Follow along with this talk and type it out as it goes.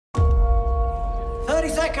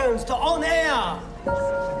30 seconds to on air.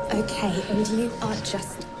 Okay, and you are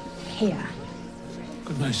just here.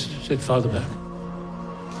 Good night. Send Father back.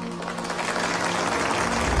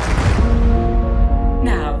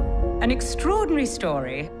 Now, an extraordinary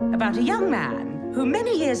story about a young man who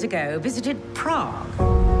many years ago visited Prague.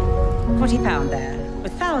 What he found there were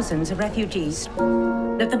thousands of refugees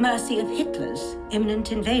at the mercy of Hitler's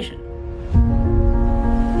imminent invasion.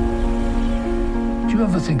 Do you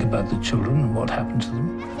ever think about the children and what happened to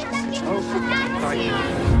them?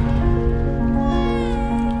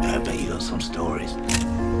 I bet you got some stories.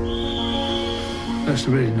 That's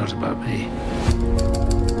really not about me.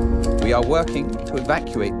 We are working to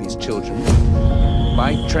evacuate these children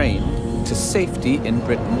by train to safety in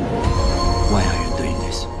Britain. Why are you doing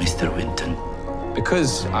this, Mr. Winton?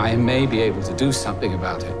 Because I may be able to do something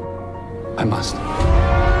about it. I must.